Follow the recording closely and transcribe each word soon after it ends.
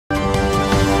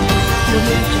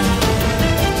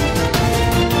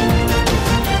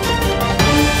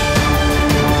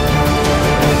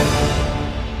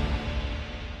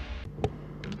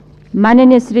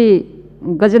माननीय श्री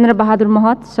गजेन्द्र बहादुर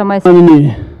महत समय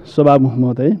सभा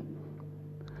महोदय,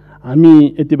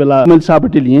 हामी यति बेला मैले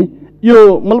सापट्टि लिएँ। यो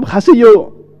मतलब खासै यो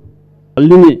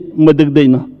लिने म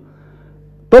देख्दैन।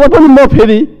 तर पनि म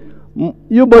फेरि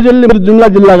यो बजेटले मेरो जुम्ला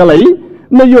जिल्लाका लागि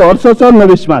न यो हर्ष छ न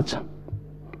विस्मा छ।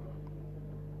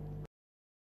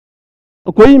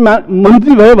 कोही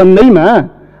मन्त्री भयो भन्दैमा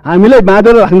हामीलाई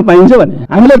बाँधेर राख्न पाइन्छ भने,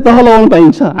 हामीलाई तह लगाउन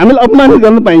पाइन्छ, हामीलाई अपमानित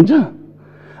गर्न पाइन्छ,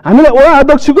 हामीलाई वडा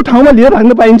अध्यक्षको ठाउँमा लिएर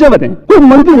राख्न पाइन्छ भने कोही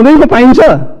मन्त्री हुँदैन पाइन्छ?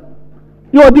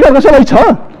 यो अधिकार कसैलाई छ?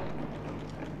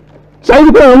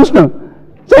 चाहिने कुरा हुनुहोस् न।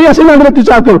 चाहिएको छैन हामीलाई त्यो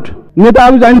 4 करोड।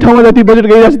 नेताहरू जाने ठाउँमा जति बजेट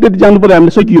गइरहेको छ त्यति जानु पर्यो।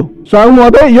 हामीले सकियो। स्वागत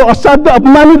महोदय, यो असाध्य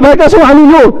अपमानित भएका छौँ हामी।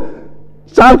 यो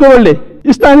 4 करोडले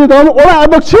स्थानीय तहमा वडा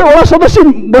अध्यक्ष वडा सदस्य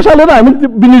बसालेर हामी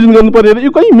विनियोजन गर्नु पर्यो। यो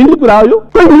कहीँ मिल्ने कुरा हो? यो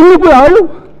कहीँ मिल्ने कुरा हो? यो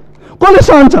कसले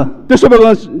सहन्छ? त्यसो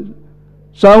भए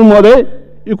स्वागत महोदय,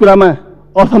 यो कुरामा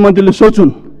अर्थमन्त्रीले सोचुन्।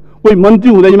 कोही मन्त्री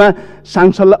हुँदैमा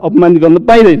सांसदलाई अपमानित गर्न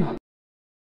पाइँदैन।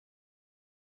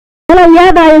 मलाई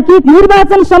याद आयो कि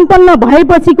निर्वाचन सम्पन्न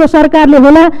भएपछिको सरकारले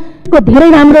होला यसको धेरै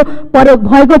राम्रो प्रयोग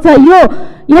भएको छ।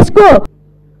 यसको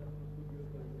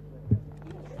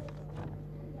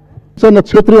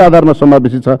क्षेत्रीय आधारमा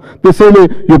समावेशी छ। त्यसैले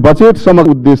यो बजेट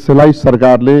समग्र उद्देश्यलाई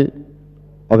सरकारले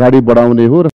अगाडि बढाउने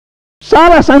हो।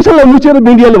 सारा सांसदलाई मुछेर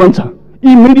मिडियाले भन्छ,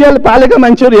 यी मिडियाले पालेका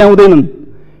मान्छेहरू यहाँ हुँदैनन्,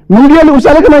 मिडियाले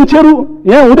उचालेका मान्छेहरू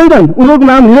यहाँ हुँदैनन्, उनीहरूको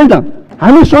नाम हिँड्दैन।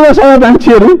 हामी 16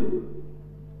 मान्छेहरू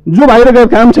जो बाहिर गएर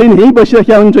काम छैन, यहीँ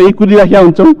बसिराखेका हुन्छ, यहीँ कुदिराखेका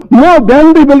हुन्छौँ। म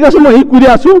बिहानदेखि बेलुकासम्म यहीँ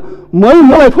कुदिरहेको छु।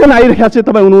 मलाई फोन आइरहेको छ,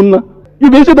 तपाईँ हुनुहुन्न। यो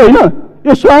बेचेत होइन।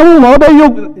 यो स्वामी महोदय, यो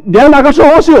ध्यान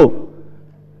आकर्षण होस्। यो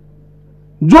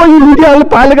जो यी मिडियाले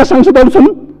पालेका सांसदहरू छन्,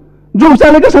 जो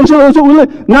उचालेका सांसदहरू छन्, उसले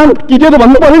नाम किटेर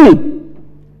भन्नु पर्यो नि,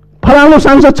 फलानु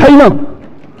सांसद छैन,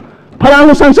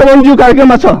 फलानु सांसद एनजिओ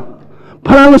कार्यक्रममा छ,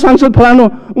 फलानु सांसद फलानु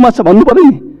उमा छ भन्नु पर्यो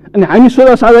नि। अनि हामी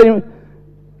 16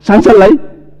 सांसदलाई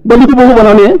बलिको बोको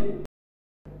बनाउने